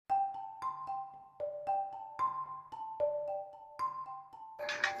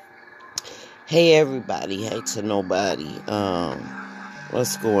Hey everybody, hey to nobody.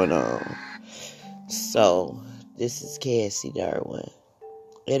 What's going on? So, this is Cassie Darwin.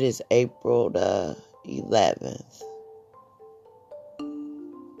 It is April the 11th,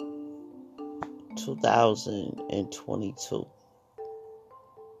 2022.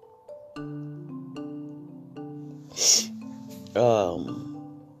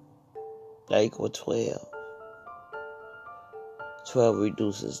 That equal 12. 12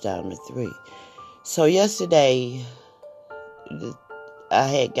 reduces down to 3. So yesterday, I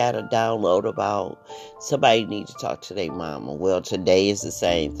had got a download about somebody need to talk to their mama. Well, today is the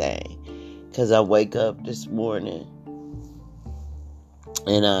same thing. Because I wake up this morning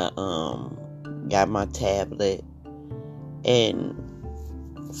and I got my tablet. And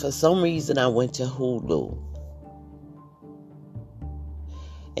for some reason, I went to Hulu.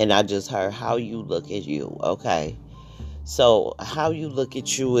 And I just heard how you look at you, okay? So how you look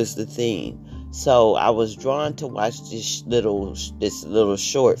at you is the thing. So I was drawn to watch this little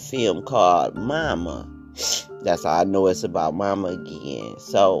short film called Momma. That's how I know it's about Mama again.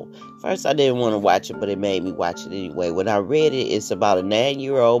 So first I didn't want to watch it, but it made me watch it anyway. When I read it, it's about a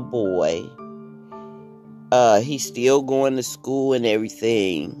 9-year-old boy. He's still going to school and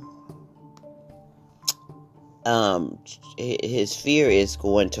everything. His fear is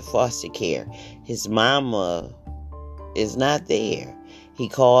going to foster care. His mama is not there. He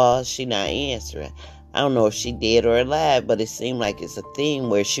calls, she not answering. I don't know if she dead or alive, but it seemed like it's a thing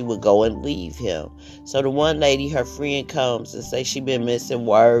where she would go and leave him. So the one lady, her friend, comes and say she been missing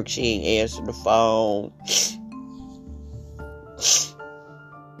work. She ain't answered the phone.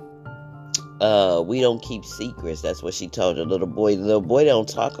 We don't keep secrets. That's what she told the little boy. The little boy don't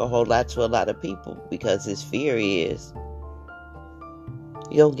talk a whole lot to a lot of people because his fear is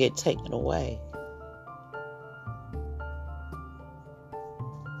he gonna get taken away.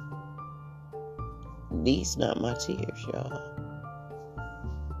 These not my tears, y'all.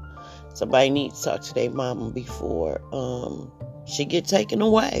 Somebody needs to talk to their mama before she get taken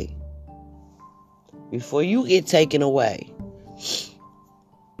away. Before you get taken away.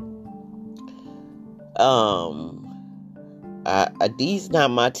 These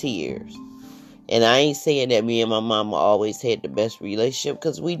not my tears. And I ain't saying that me and my mama always had the best relationship,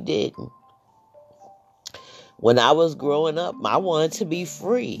 because we didn't. When I was growing up, I wanted to be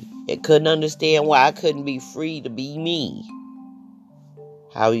free. I couldn't understand why I couldn't be free to be me.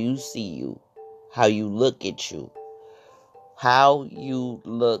 How you see you. How you look at you. How you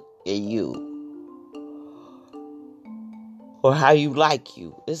look at you. Or how you like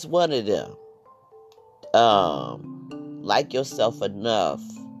you. It's one of them. Like yourself enough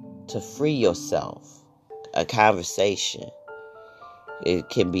to free yourself. A conversation. It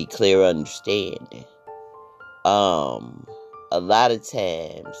can be clear understanding. A lot of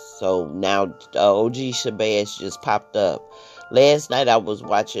times. So now OG Shabazz just popped up. Last night I was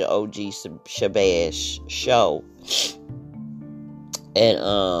watching OG Shabazz show. And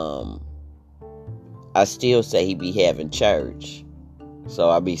I still say he be having church. So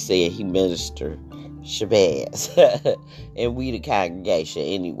I be saying he minister Shabazz. And we the congregation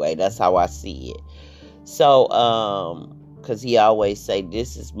anyway. That's how I see it. So cause he always say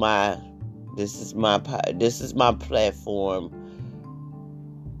this is my platform.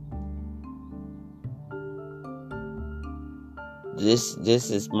 This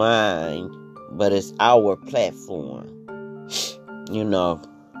is mine, but it's our platform. You know.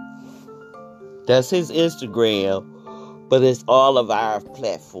 That's his Instagram, but it's all of our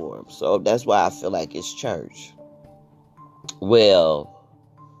platforms. So that's why I feel like it's church. Well,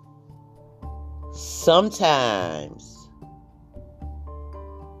 sometimes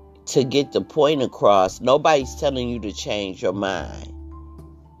to get the point across, nobody's telling you to change your mind.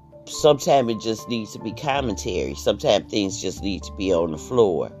 Sometimes it just needs to be commentary. Sometimes things just need to be on the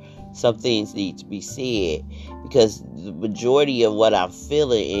floor. Some things need to be said. Because the majority of what I'm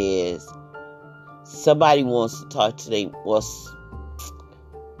feeling is somebody wants to talk to them.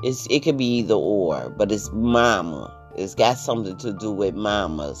 It could be either or, but it's mama. It's got something to do with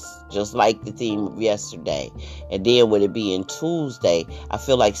mamas, just like the theme of yesterday. And then with it being Tuesday, I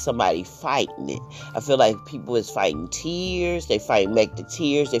feel like somebody fighting it. I feel like people is fighting tears. They fighting back the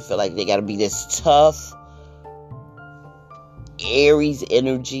tears. They feel like they got to be this tough Aries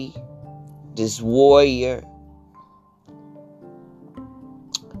energy, this warrior.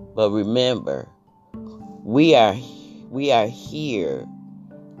 But remember, we are here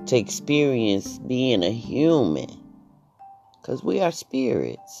to experience being a human. Because we are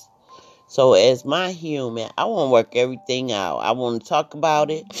spirits. So as my human, I want to work everything out. I want to talk about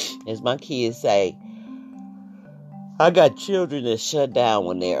it. As my kids say, I got children that shut down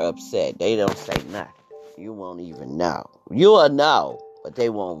when they're upset. They don't say nothing. You won't even know. You'll know, but they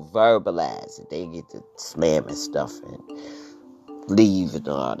won't verbalize it. They get to slamming stuff and leave and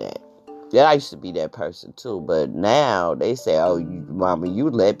all that. Yeah, I used to be that person too, but now they say, "Oh, mama,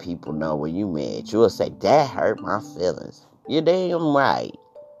 you let people know when you mad." You'll say, "That hurt my feelings." You're damn right.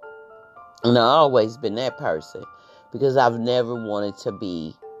 And I've always been that person because I've never wanted to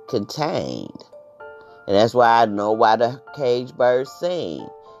be contained. And that's why I know why the cage birds sing.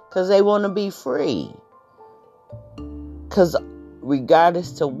 Because they want to be free. Because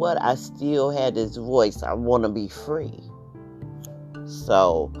regardless to what, I still had this voice. I want to be free.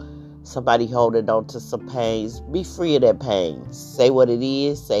 So, somebody holding on to some pains, be free of that pain. Say what it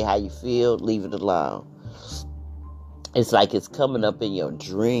is. Say how you feel. Leave it alone. It's like it's coming up in your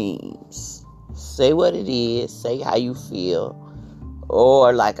dreams. Say what it is. Say how you feel.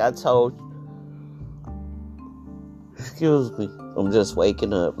 Or like I told you, excuse me, I'm just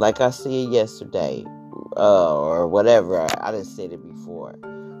waking up. Like I said yesterday, or whatever. I done said it before.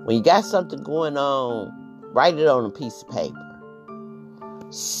 When you got something going on, write it on a piece of paper.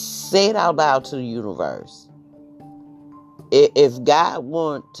 Say it out loud to the universe. If God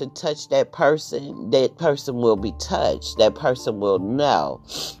wants to touch that person will be touched. That person will know.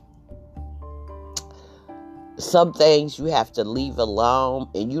 Some things you have to leave alone,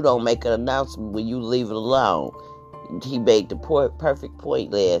 and you don't make an announcement when you leave it alone. He made the perfect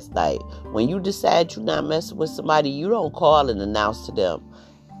point last night. When you decide you're not messing with somebody, you don't call and announce to them,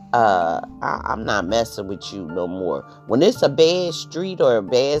 I'm not messing with you no more. When it's a bad street or a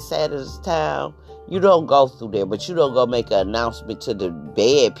bad side of this town, you don't go through there, but you don't go make an announcement to the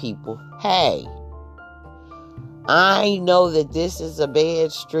bad people. Hey, I know that this is a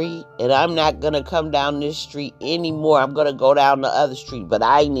bad street, and I'm not going to come down this street anymore. I'm going to go down the other street, but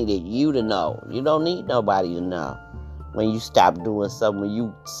I needed you to know. You don't need nobody to know when you stop doing something, when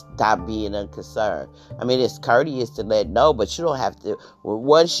you stop being unconcerned. I mean, it's courteous to let know, but you don't have to,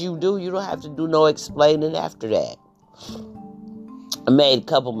 once you do, you don't have to do no explaining after that. I made a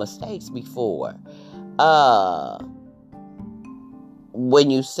couple mistakes before.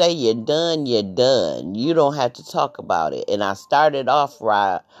 When you say you're done, you're done. You don't have to talk about it. And I started off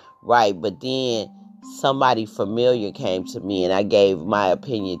right, but then somebody familiar came to me and I gave my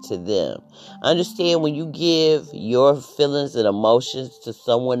opinion to them. Understand, when you give your feelings and emotions to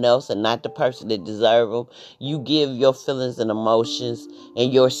someone else and not the person that deserves them, you give your feelings and emotions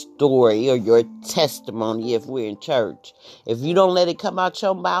and your story or your testimony, if we're in church. If you don't let it come out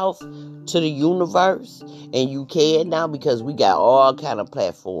your mouth to the universe, and you can now because we got all kind of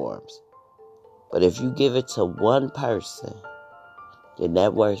platforms. But if you give it to one person, then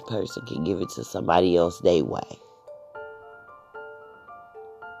that worst person can give it to somebody else their way.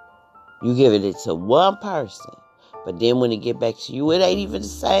 You giving it to one person, but then when it get back to you, it ain't even the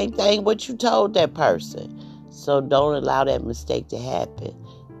same thing what you told that person. So don't allow that mistake to happen.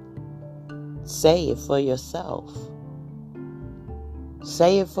 Say it for yourself.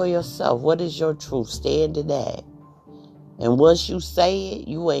 Say it for yourself. What is your truth? Stand in that. And once you say it,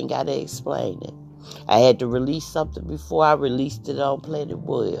 you ain't got to explain it. I had to release something before I released it on Planet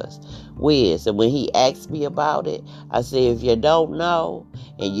Wiz. And when he asked me about it, I said, if you don't know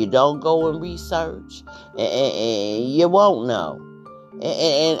and you don't go and research, and you won't know.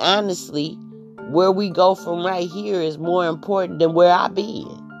 And honestly, where we go from right here is more important than where I've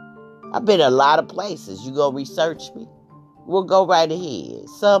been. I've been a lot of places. You go research me? We'll go right ahead.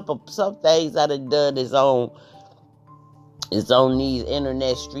 Some things I done is on these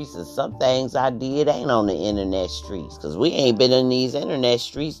internet streets, and some things I did ain't on the internet streets, because we ain't been in these internet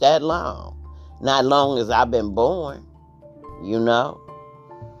streets that long. Not long as I've been born, you know.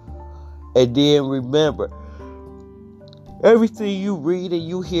 And then remember, everything you read and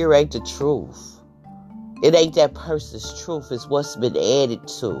you hear ain't the truth. It ain't that person's truth. It's what's been added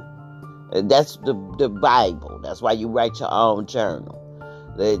to. That's the Bible. That's why you write your own journal.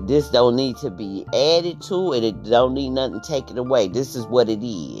 This don't need to be added to, and it don't need nothing taken away. This is what it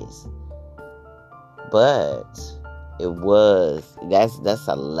is. But that's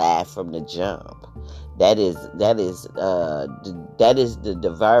a lie from the jump. That is the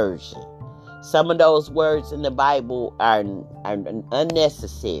diversion. Some of those words in the Bible are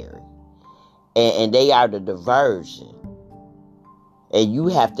unnecessary, and they are the diversion. And you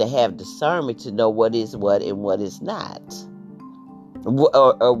have to have discernment to know what is what and what is not.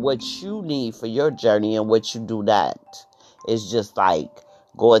 Or what you need for your journey and what you do not. It's just like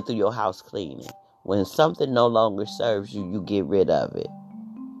going through your house cleaning. When something no longer serves you, you get rid of it.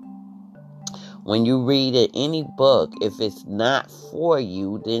 When you read any book, if it's not for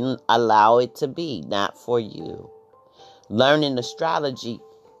you, then allow it to be not for you. Learning astrology,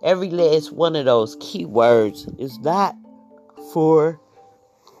 every last one of those keywords is not for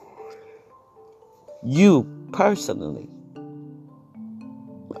you personally.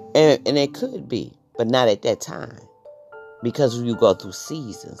 And it could be, but not at that time. Because you go through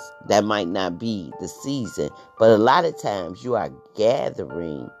seasons. That might not be the season. But a lot of times you are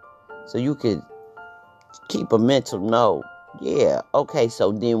gathering. So you could keep a mental note. Yeah, okay,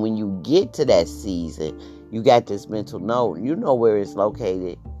 so then when you get to that season, you got this mental note. You know where it's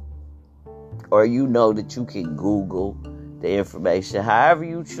located. Or you know that you can Google the information. However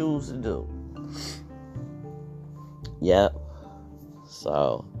you choose to do. Yep.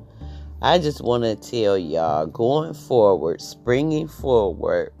 So I just want to tell y'all, going forward, springing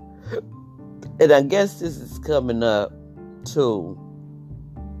forward, and I guess this is coming up too,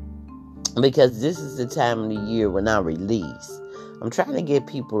 because this is the time of the year when I release. I'm trying to get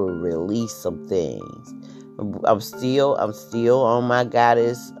people to release some things. I'm still on my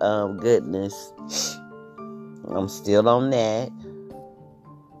goddess goodness. I'm still on that.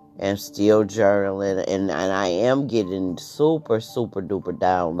 And still journaling, and I am getting super duper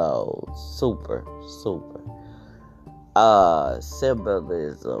downloads, super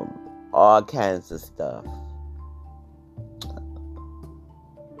symbolism, all kinds of stuff.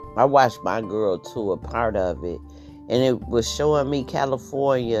 I watched my girl too, a part of it, and it was showing me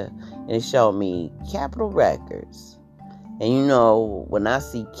California, and it showed me Capitol Records. And you know, when I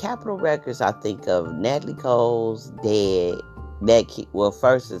see Capitol Records, I think of Natalie Cole's dad. Well,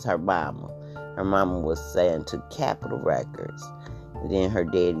 first is her mama. Her mama was signed to Capitol Records. And then her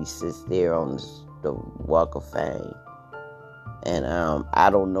daddy sits there on the Walk of Fame. And I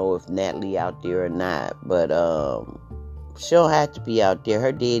don't know if Natalie out there or not. But she don't have to be out there.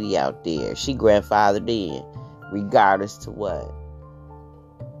 Her daddy out there. She grandfathered in. Regardless to what.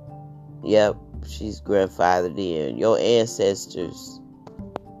 Yep. She's grandfathered in. Your ancestors.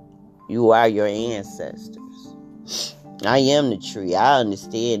 You are your ancestors. I am the tree. I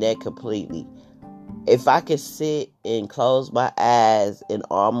understand that completely. If I could sit and close my eyes and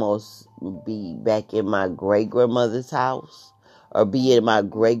almost be back in my great-grandmother's house or be in my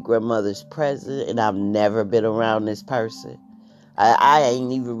great-grandmother's presence, and I've never been around this person. I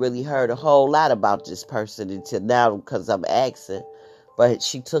ain't even really heard a whole lot about this person until now because I'm asking. But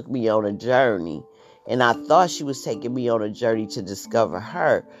she took me on a journey. And I thought she was taking me on a journey to discover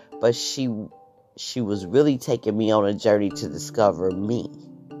her. But she was really taking me on a journey to discover me.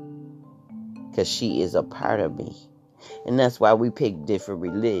 Because she is a part of me. And that's why we pick different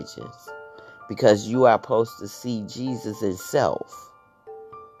religions. Because you are supposed to see Jesus himself.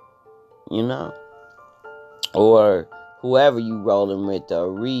 You know? Or whoever you rolling with, the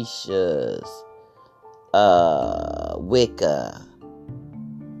Orishas, Wicca,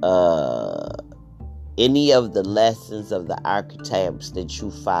 any of the lessons of the archetypes that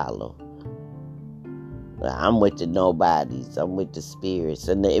you follow. I'm with the nobodies. I'm with the spirits.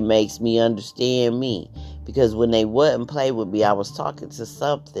 And it makes me understand me. Because when they wouldn't play with me, I was talking to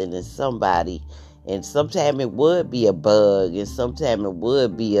something and somebody. And sometimes it would be a bug. And sometimes it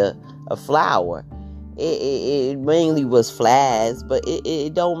would be a flower. It mainly was flies. But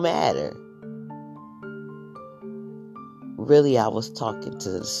it don't matter. Really, I was talking to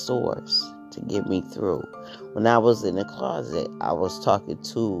the source to get me through. When I was in the closet, I was talking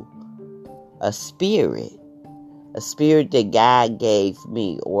to a spirit that God gave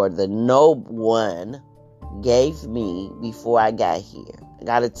me, or the noble one gave me before I got here. I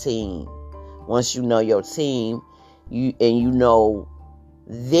got a team. Once you know your team, you know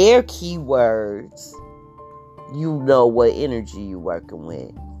their keywords, you know what energy you're working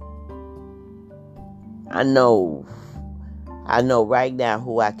with. I know right now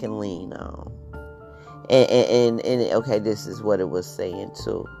who I can lean on. And okay, this is what it was saying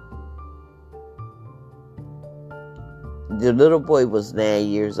too. The little boy was 9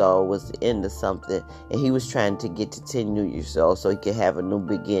 years old, was into something, and he was trying to get to 10 years old so he could have a new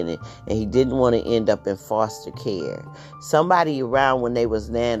beginning, and he didn't want to end up in foster care. Somebody around when they was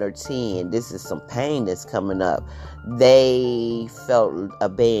 9 or 10, this is some pain that's coming up, they felt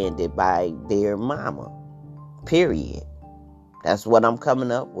abandoned by their mama, period. That's what I'm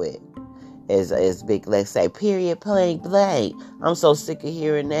coming up with. As Big Lex say, period, blank. I'm so sick of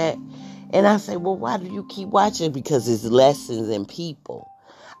hearing that. And I say, well, why do you keep watching? Because it's lessons in people.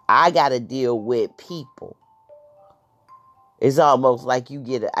 I got to deal with people. It's almost like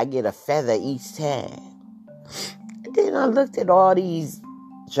I get a feather each time. And then I looked at all these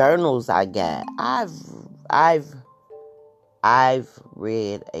journals I got. I've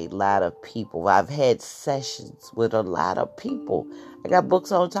read a lot of people. I've had sessions with a lot of people. I got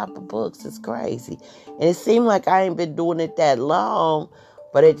books on top of books. It's crazy. And it seemed like I ain't been doing it that long.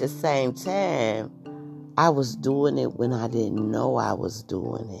 But at the same time, I was doing it when I didn't know I was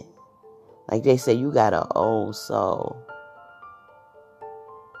doing it. Like they say, you got an old soul.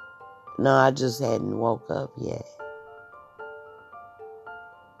 No, I just hadn't woke up yet.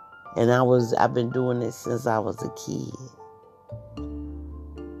 And I've been doing it since I was a kid.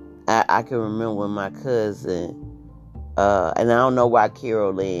 I can remember when my cousin, and I don't know why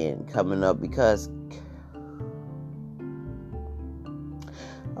Carol Lynn coming up because,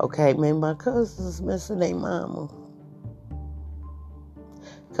 okay, maybe my cousin's missing their mama.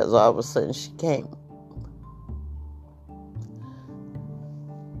 Because all of a sudden she came.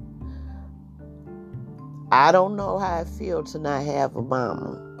 I don't know how I feel to not have a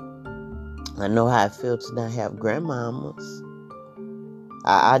mama. I know how I feel to not have grandmamas.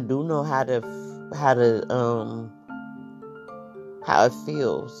 I do know how it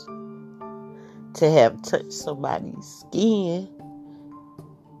feels to have touched somebody's skin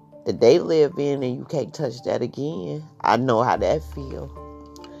that they live in and you can't touch that again. I know how that feels.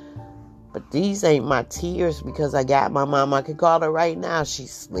 But these ain't my tears because I got my mom. I can call her right now.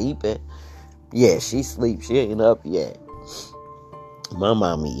 She's sleeping. Yeah, she sleeps. She ain't up yet. My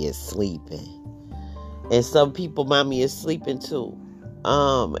mommy is sleeping. And some people mommy is sleeping too.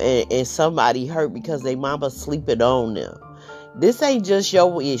 And somebody hurt because they mama sleeping on them. This ain't just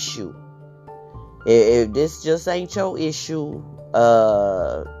your issue. If this just ain't your issue,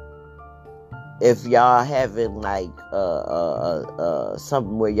 if y'all having like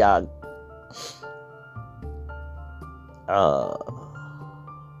something where y'all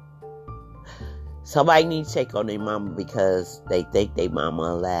somebody needs to check on their mama because they think their mama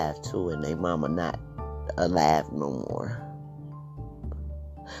alive too and their mama not alive no more.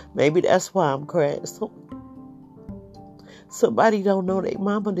 Maybe that's why I'm crying. So somebody don't know their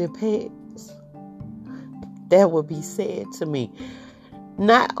mama their past. That would be said to me.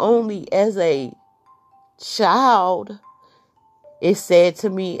 Not only as a child, it's said to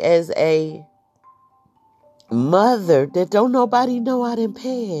me as a mother that don't nobody know I done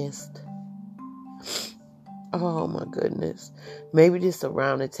passed. Oh my goodness. Maybe this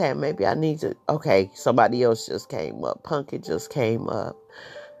around the time. Maybe I need to. Okay, somebody else just came up. Pumpkin just came up.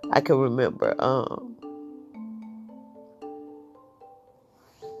 I can remember.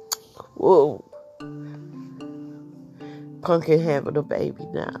 Whoa. Pumpkin having a baby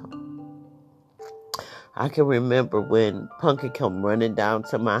now. I can remember when Pumpkin come running down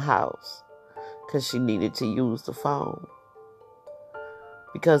to my house because she needed to use the phone.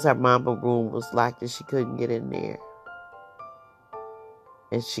 Because her mama room was locked and she couldn't get in there.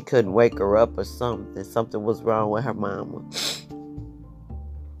 And she couldn't wake her up or something. Something was wrong with her mama.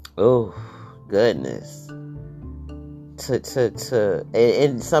 Oh, goodness.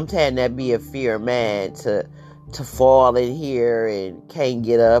 And sometimes that be a fear of mine to fall in here and can't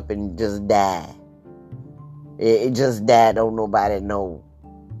get up and just die. It just died, don't nobody know.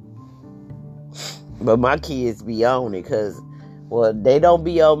 But my kids be on it because, well, they don't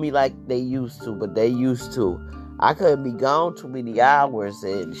be on me like they used to, but they used to. I couldn't be gone too many hours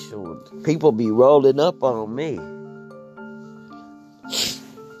and shoot, people be rolling up on me.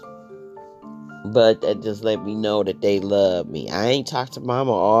 But that just let me know that they love me. I ain't talked to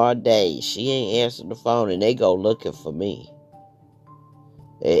mama all day. She ain't answering the phone and they go looking for me.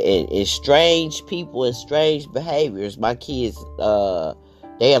 And strange people and strange behaviors. My kids, their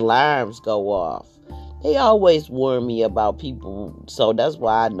alarms go off. They always warn me about people, so that's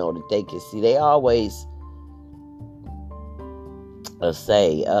why I know that they can see. They always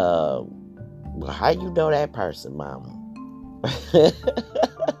say, well, how you know that person, mama?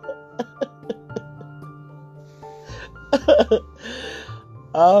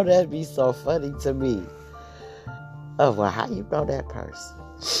 Oh, that'd be so funny to me. Oh, well, how you know that person?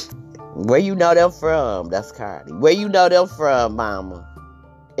 Where you know them from? That's Cardi. Where you know them from, mama?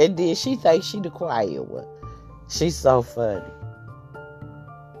 And then she thinks she the quiet one. She's so funny.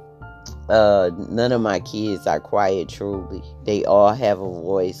 None of my kids are quiet, truly. They all have a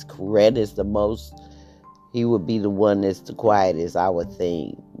voice. Red is the most. He would be the one that's the quietest, I would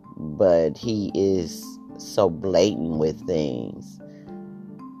think. But he is so blatant with things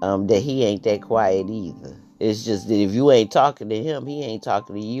that he ain't that quiet either. It's just that if you ain't talking to him, he ain't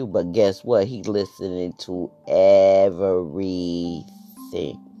talking to you. But guess what? He's listening to everything.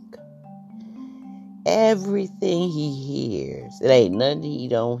 Everything he hears. It ain't nothing he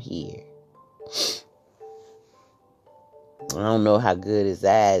don't hear. I don't know how good his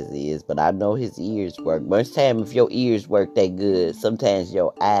eyes is, but I know his ears work. Most time, if your ears work that good, sometimes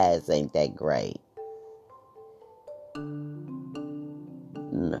your eyes ain't that great.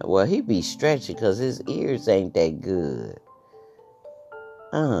 Well, he be stretching because his ears ain't that good.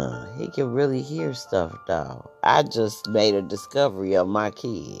 He can really hear stuff, though. I just made a discovery of my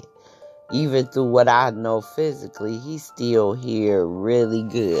kid. Even through what I know physically, he still hear really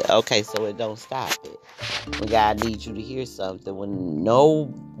good. Okay, so it don't stop it. When God needs you to hear something, when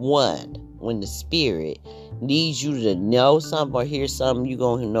the spirit needs you to know something or hear something, you're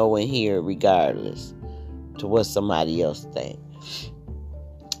going to know and hear regardless to what somebody else thinks.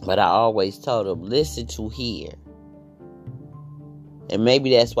 But I always told him, listen to hear. And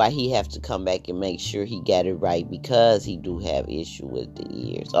maybe that's why he have to come back and make sure he got it right, because he do have issue with the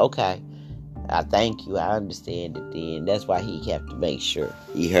ears. Okay. I thank you. I understand it then. That's why he have to make sure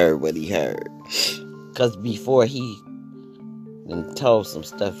he heard what he heard. Because before he told some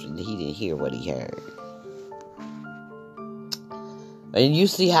stuff, he didn't hear what he heard. And you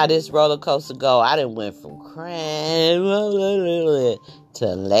see how this roller coaster go. I done went from crying to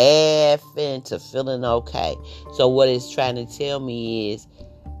laughing to feeling okay. So what it's trying to tell me is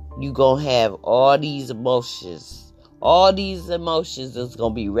you gonna have all these emotions. All these emotions is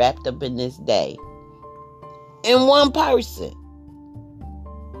gonna be wrapped up in this day. In one person.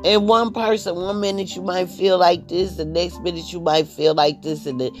 In one person. One minute you might feel like this. The next minute you might feel like this.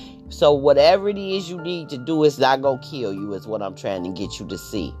 So whatever it is you need to do, is not gonna kill you, is what I'm trying to get you to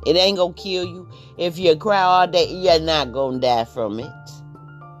see. It ain't gonna kill you. If you cry all day, you're not gonna die from it.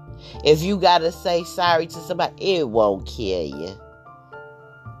 If you gotta say sorry to somebody, it won't kill you.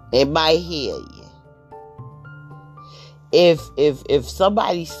 It might heal you. If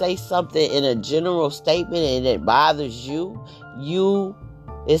somebody say something in a general statement and it bothers you,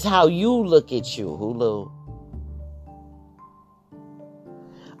 it's how you look at you, Hulu.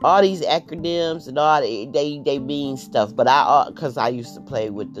 All these acronyms and all they mean stuff, but because I used to play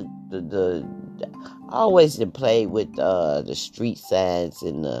with I always did play with the street signs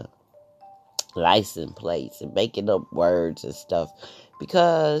and the license plates and making up words and stuff,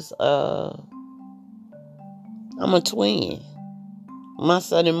 because I'm a twin. My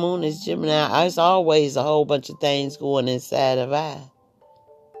sun and moon is Gemini. There's always a whole bunch of things going inside of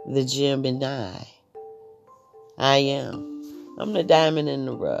the Gemini. I am. I'm the diamond in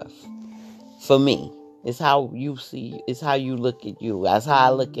the rough. For me. It's how you see. It's how you look at you. That's how I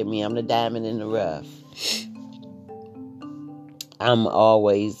look at me. I'm the diamond in the rough. I'm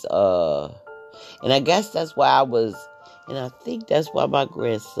always, and I guess that's why and I think that's why my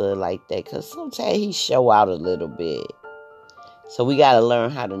grandson like that, because sometimes he show out a little bit. So we got to learn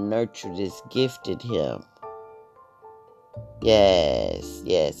how to nurture this gift in him. Yes.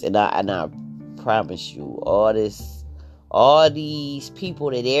 And I promise you, all these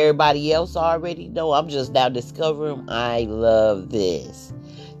people that everybody else already know, I'm just now discovering. I love this.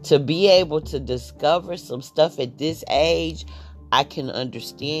 To be able to discover some stuff at this age, I can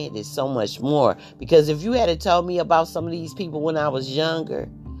understand it so much more. Because if you had told me about some of these people when I was younger,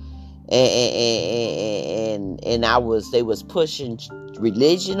 and they was pushing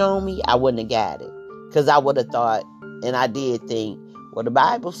religion on me, I wouldn't have got it. Because I would have thought, and I did think, well, the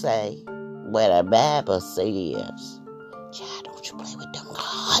Bible say, what the Bible says. Child, don't you play with them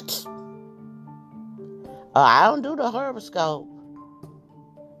gods. I don't do the horoscope.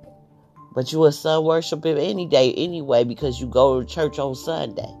 But you a sun worshiper any day anyway, because you go to church on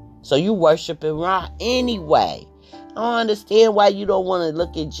Sunday. So you worshiping Ra anyway. I don't understand why you don't want to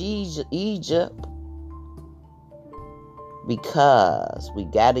look at Egypt. Because we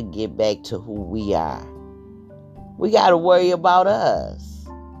got to get back to who we are. We got to worry about us.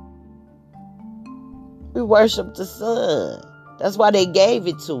 We worship the sun. That's why they gave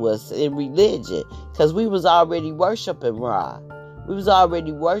it to us in religion. Because we was already worshiping Ra. We was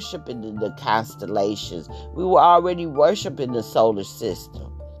already worshiping the constellations. We were already worshiping the solar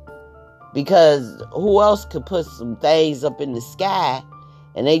system. Because who else could put some things up in the sky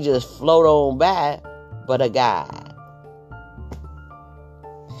and they just float on by but a God?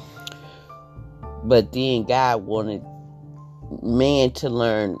 But then God wanted man to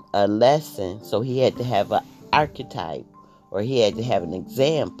learn a lesson, so he had to have an archetype, or he had to have an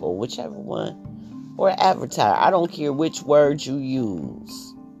example, whichever one, or an avatar. I don't care which word you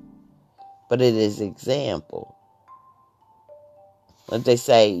use, but it is example. What they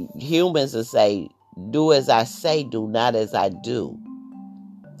say, humans will say, do as I say, do not as I do.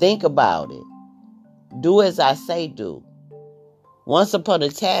 Think about it. Do as I say, do. Once upon a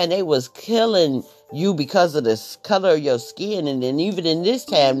time, they was killing you because of the color of your skin. And then even in this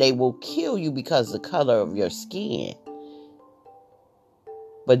time, they will kill you because of the color of your skin.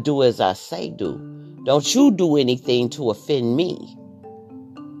 But do as I say, do. Don't you do anything to offend me.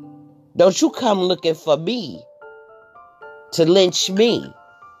 Don't you come looking for me to lynch me.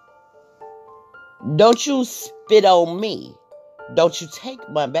 Don't you spit on me. Don't you take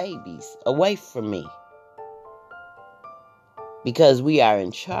my babies away from me. Because we are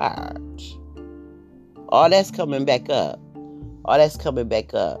in charge. All that's coming back up. All that's coming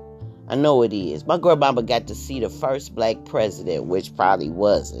back up. I know it is. My grandmama got to see the first black president, which probably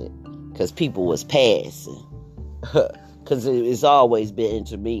wasn't. Because people was passing. Because it's always been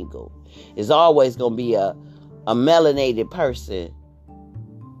intermingled. It's always going to be a melanated person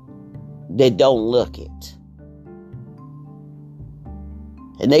that don't look it.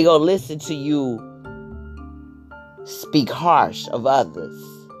 And they going to listen to you speak harsh of others.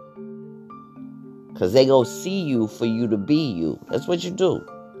 Because they going to see you for you to be you. That's what you do.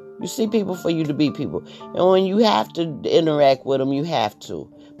 You see people for you to be people. And when you have to interact with them, you have to.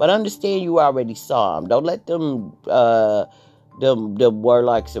 But understand you already saw them. Don't let them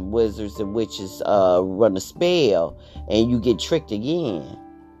warlocks and wizards and witches run a spell and you get tricked again.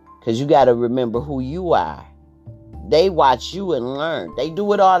 Because you got to remember who you are. They watch you and learn. They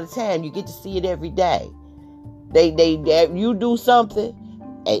do it all the time. You get to see it every day. They you do something.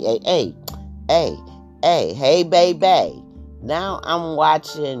 Hey, baby. Now I'm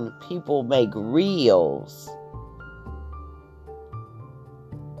watching people make reels.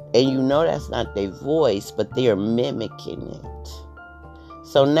 And you know that's not their voice, but they're mimicking it.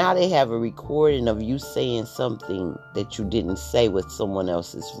 So now they have a recording of you saying something that you didn't say with someone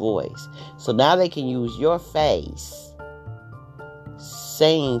else's voice. So now they can use your face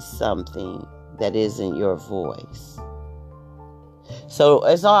saying something that isn't your voice. So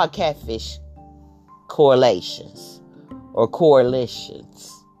it's all catfish correlations or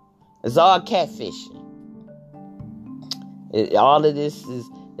coalitions. It's all catfishing. All of this is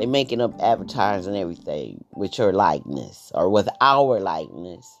they making up avatars and everything with your likeness or with our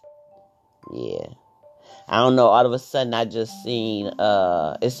likeness. Yeah. I don't know. All of a sudden, I just seen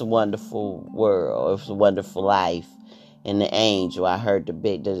It's a Wonderful World. It's a Wonderful Life. And the angel. I heard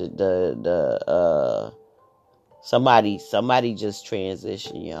somebody just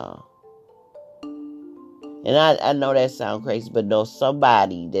transitioned, y'all. And I know that sounds crazy, but no,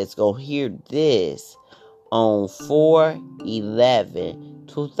 somebody that's gonna hear this on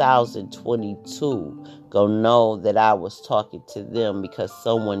 4/11/2022 gonna know that I was talking to them because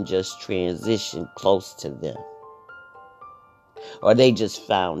someone just transitioned close to them. Or they just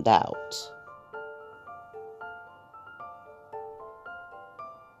found out.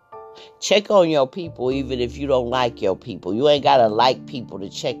 Check on your people even if you don't like your people. You ain't gotta like people to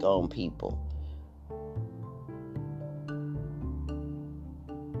check on people.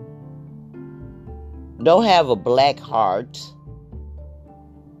 Don't have a black heart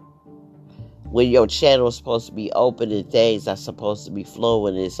when your channel is supposed to be open and things are supposed to be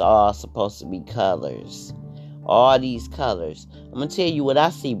flowing. It's all supposed to be colors. All these colors. I'm going to tell you, when I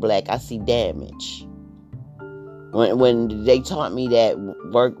see black, I see damage. When they taught me that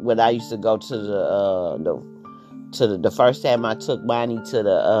work, when I used to go to the first time I took Bonnie to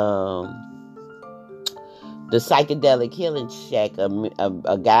the psychedelic healing shack,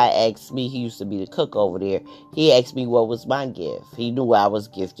 a guy asked me, he used to be the cook over there. He asked me what was my gift. He knew I was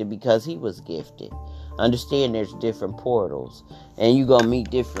gifted because he was gifted. Understand there's different portals and you're going to meet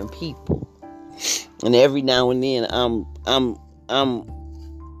different people. And every now and then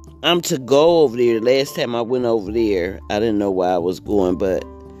I'm to go over there. Last time I went over there, I didn't know where I was going, but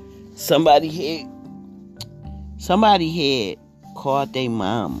somebody had called their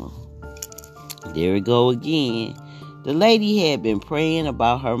mama. There we go again. The lady had been praying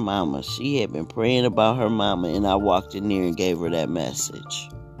about her mama. She had been praying about her mama, and I walked in there and gave her that message.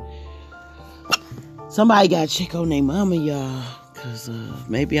 Somebody got to check on their mama, y'all, because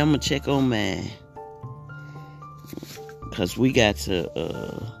maybe I'm going to check on mine. Because we got to...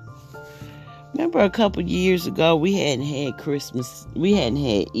 Remember a couple years ago, we hadn't had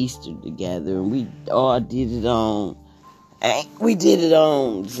Easter together, and we all did it on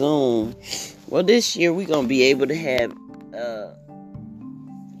Zoom. Well, this year we're going to be able to have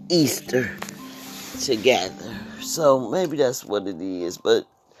Easter together. So maybe that's what it is, but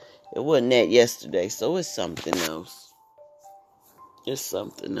it wasn't that yesterday, so it's something else. It's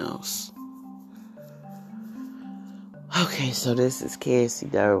something else. Okay, so this is Cassie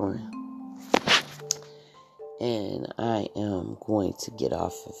Darwin. And I am going to get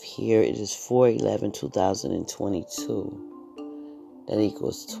off of here. It is 4/11/2022. That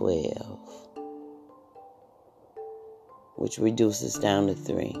equals 12. Which reduces down to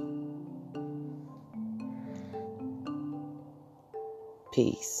 3.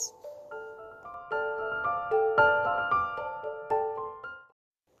 Peace.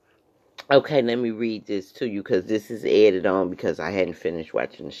 Okay, let me read this to you because this is added on because I hadn't finished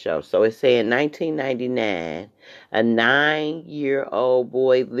watching the show. So it said in 1999, a 9-year-old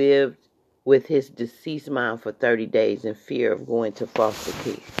boy lived with his deceased mom for 30 days in fear of going to foster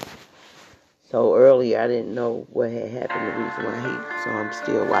care. So earlier I didn't know what had happened, the reason why so I'm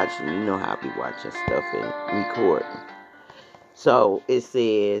still watching. You know how I be watching stuff and recording. So it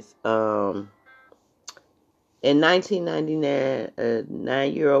says, in 1999, a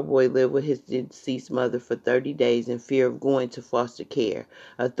 9-year-old boy lived with his deceased mother for 30 days in fear of going to foster care.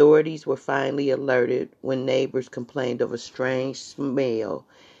 Authorities were finally alerted when neighbors complained of a strange smell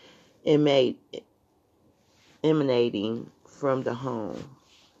emanating from the home.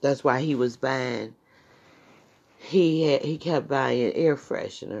 That's why he was buying. He kept buying air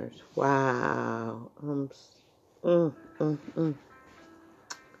fresheners. Wow.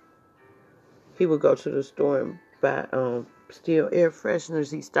 He would go to the store and buy still air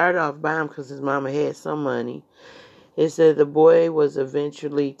fresheners. He started off buying them because his mama had some money. It said the boy was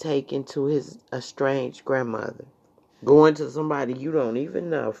eventually taken to his estranged grandmother. Going to somebody you don't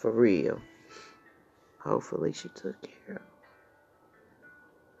even know, for real. Hopefully she took care of.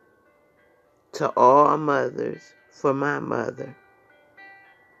 To all mothers, for my mother.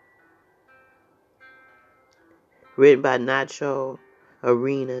 Written by Nacho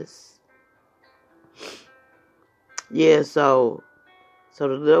Arenas. Yeah, so the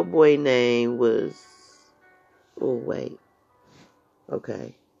little boy name was, oh wait,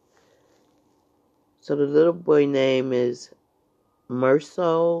 okay. So the little boy name is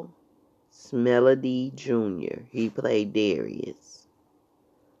Merso Melody Jr. He played Darius.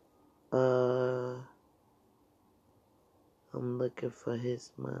 I'm looking for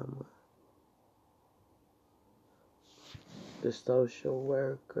his mama. The social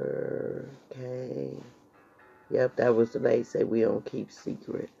worker came. Yep, that was the lady said we don't keep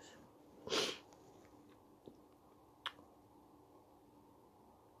secrets.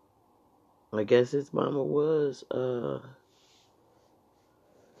 I guess his mama was, I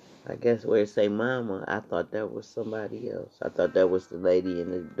guess where it say mama, I thought that was somebody else. I thought that was the lady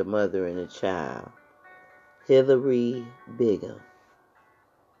and the mother and the child. Hillary Bigham.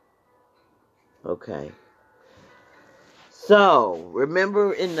 Okay. So,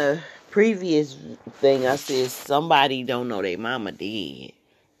 remember in the previous thing I said somebody don't know their mama did.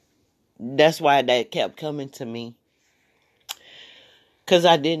 That's why that kept coming to me. Because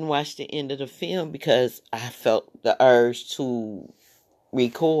I didn't watch the end of the film because I felt the urge to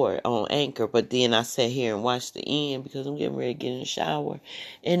record on Anchor. But then I sat here and watched the end because I'm getting ready to get in the shower.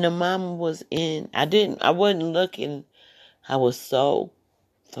 And the mama was in. I wasn't looking. I was so,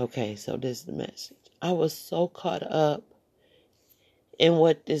 okay, so this is the message. I was so caught up in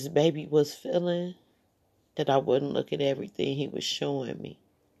what this baby was feeling that I wouldn't look at everything he was showing me.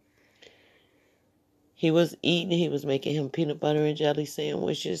 He was eating, he was making him peanut butter and jelly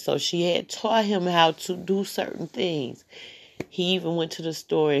sandwiches. So she had taught him how to do certain things. He even went to the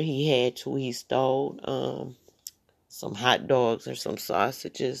store and he stole some hot dogs or some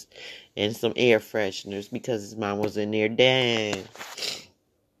sausages and some air fresheners because his mom was in there. Dang.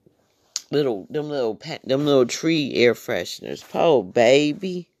 Them little tree air fresheners. Oh,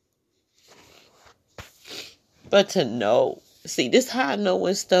 baby. But to know, see, this how I know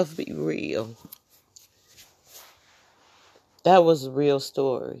when stuff be real. That was a real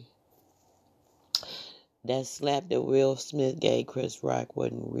story. That slap that Will Smith gave Chris Rock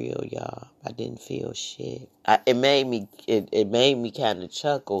wasn't real, y'all. I didn't feel shit. It made me kind of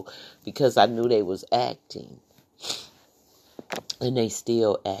chuckle because I knew they was acting. And they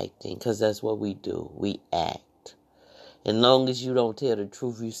still acting because that's what we do. We act. As long as you don't tell the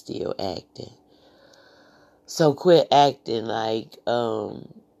truth, you still acting. So quit acting like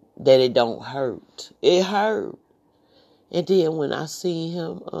that it don't hurt. It hurt. And then when I see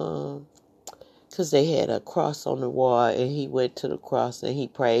him, because they had a cross on the wall and he went to the cross and he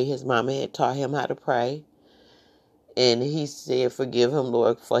prayed. His mama had taught him how to pray. And he said, forgive him,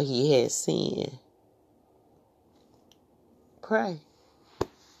 Lord, for he had sinned. Pray.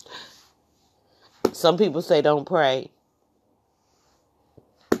 Some people say don't pray.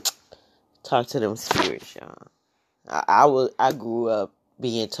 Talk to them spirits, y'all. I grew up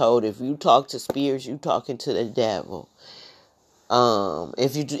being told if you talk to spirits, you talking to the devil.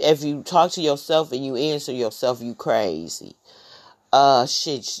 If you talk to yourself and you answer yourself, you crazy.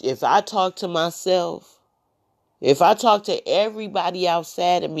 If I talk to myself, if I talk to everybody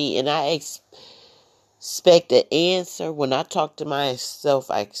outside of me and I expect an answer, when I talk to myself,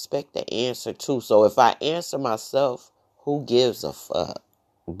 I expect the answer too. So if I answer myself, who gives a fuck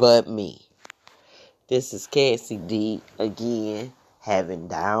but me? This is Cassie D again. having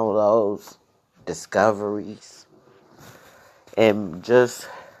downloads, discoveries, and just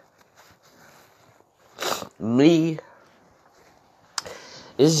me.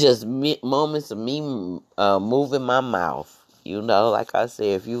 It's just me, moments of me moving my mouth. Like I said,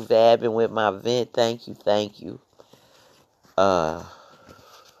 if you vabbing with my vent, thank you, thank you.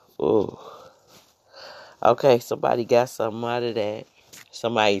 Ooh. Okay, somebody got something out of that.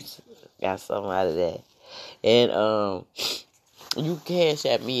 Somebody got something out of that. And you cash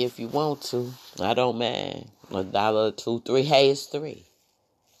at me if you want to. I don't mind. $1, $2, $3. Hey, it's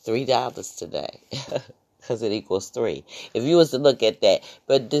 $3 today. Because it equals 3. If you was to look at that.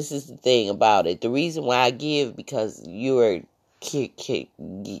 But this is the thing about it. The reason why I give, because you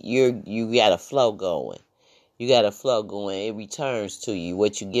got a flow going. You got a flow going. It returns to you.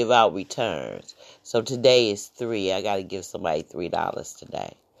 What you give out returns. So today is 3. I got to give somebody $3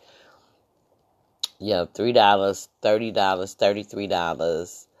 today. Yeah, $3, $30,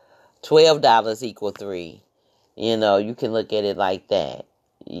 $33, $12 equal 3. You can look at it like that.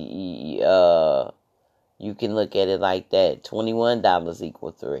 You can look at it like that. $21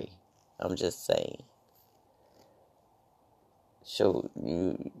 equal 3. I'm just saying. So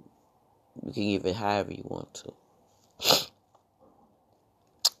you can give it however you want to.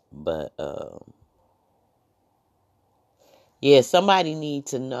 But yeah, somebody need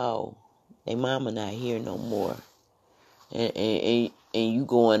to know their mama not here no more. And you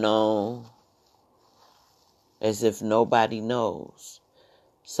going on as if nobody knows.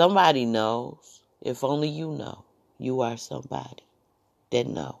 Somebody knows. If only you know. You are somebody that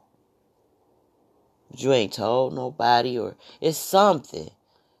know. But you ain't told nobody, or it's something.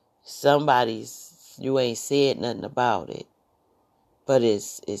 You ain't said nothing about it. But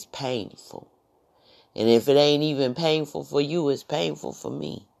it's painful. And if it ain't even painful for you, it's painful for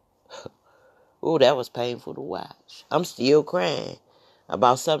me. Ooh, that was painful to watch. I'm still crying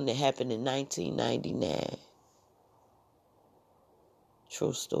about something that happened in 1999.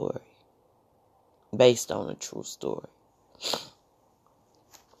 True story. Based on a true story.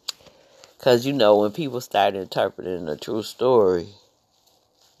 Because, when people start interpreting a true story,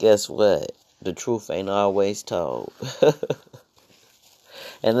 guess what? The truth ain't always told.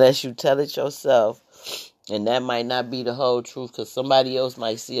 Unless you tell it yourself. And that might not be the whole truth, because somebody else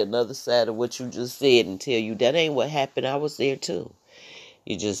might see another side of what you just said and tell you, that ain't what happened. I was there too.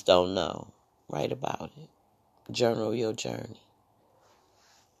 You just don't know. Write about it. Journal your journey.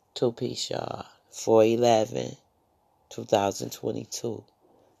 2-piece, y'all. 4/11/2022.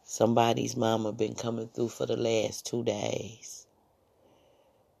 Somebody's mama been coming through for the last 2 days.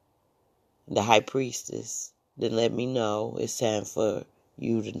 The high priestess then let me know it's time for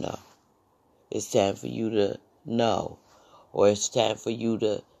you to know. It's time for you to know. Or it's time for you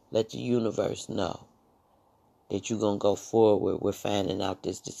to let the universe know that you're going to go forward with finding out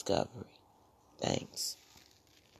this discovery. Thanks.